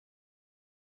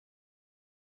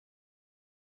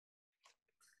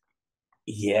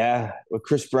Yeah, well,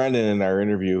 Chris Brennan in our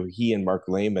interview, he and Mark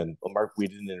Lehman. Well, Mark, we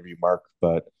didn't interview Mark,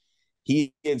 but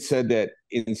he had said that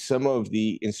in some of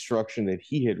the instruction that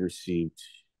he had received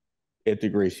at the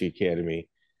Gracie Academy,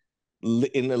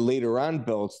 in the later on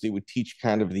belts, they would teach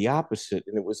kind of the opposite,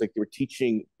 and it was like they were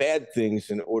teaching bad things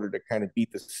in order to kind of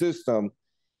beat the system.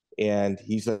 And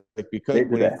he's like, because They do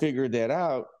when he that. figured that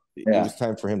out, it Yeah. was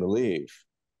time for him to leave.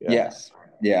 Yeah. Yes.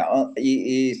 Yeah.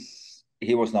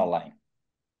 He was not lying.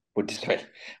 Put this way,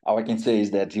 all I can say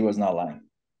is that he was not lying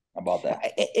about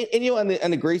that. And you know,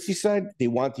 on the Gracie side, they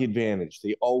want the advantage.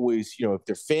 They always, you know, if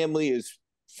their family is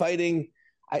fighting,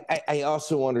 I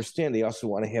also understand they also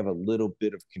want to have a little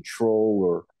bit of control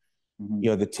or, Mhm. you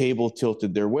know, the table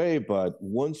tilted their way. But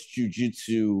once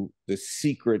jujitsu, the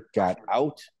secret got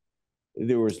out,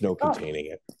 there was no Oh, containing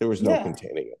it. There was no yeah.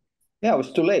 containing it. Yeah, it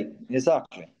was too late.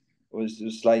 Exactly. It was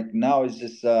just like now it's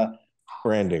just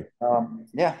Branding.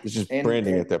 yeah, It's just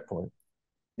branding and at that point.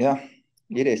 yeah,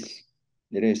 it is.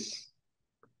 It is.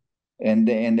 And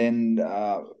then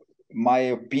my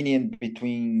opinion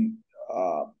between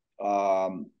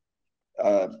um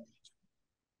uh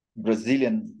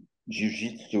Brazilian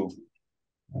jiu-jitsu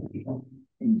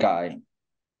guy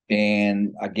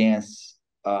and against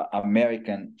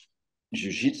American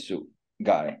jiu-jitsu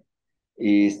guy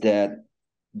is that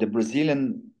the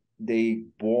Brazilian they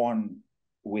born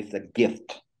with a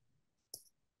gift,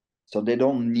 so they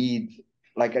don't need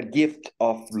like a gift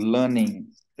of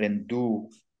learning and do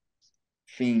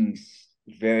things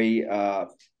very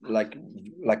like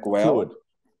Fluid. well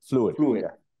Fluid. fluid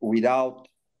Yeah. without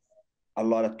a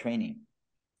lot of training.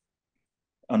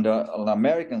 On the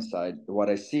American side, what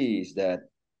I see is that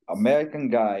American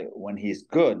guy when he's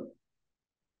good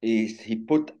is he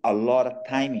put a lot of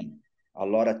timing, a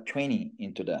lot of training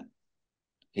into that.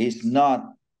 He's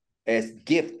not as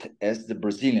gift as the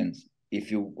Brazilians,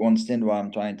 if you understand what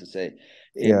I'm trying to say.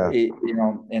 Yeah.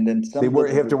 And then They some of work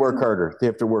the have to work Brazilians, harder. They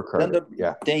have to work some harder. of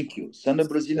Yeah. thank you. Some of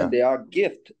the Brazilians Yeah. they are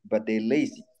gift, but they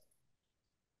lazy.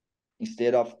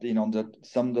 Instead of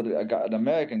some of the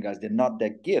American guys, they're not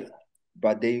that gift,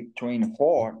 but they train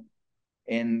hard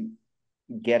and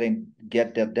get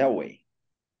that way.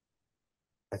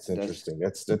 That's That's interesting.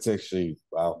 That's actually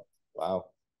wow. Wow.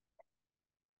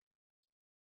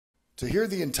 To hear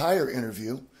the entire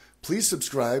interview, please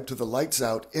subscribe to the Lights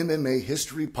Out MMA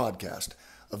History Podcast,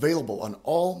 available on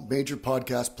all major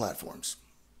podcast platforms.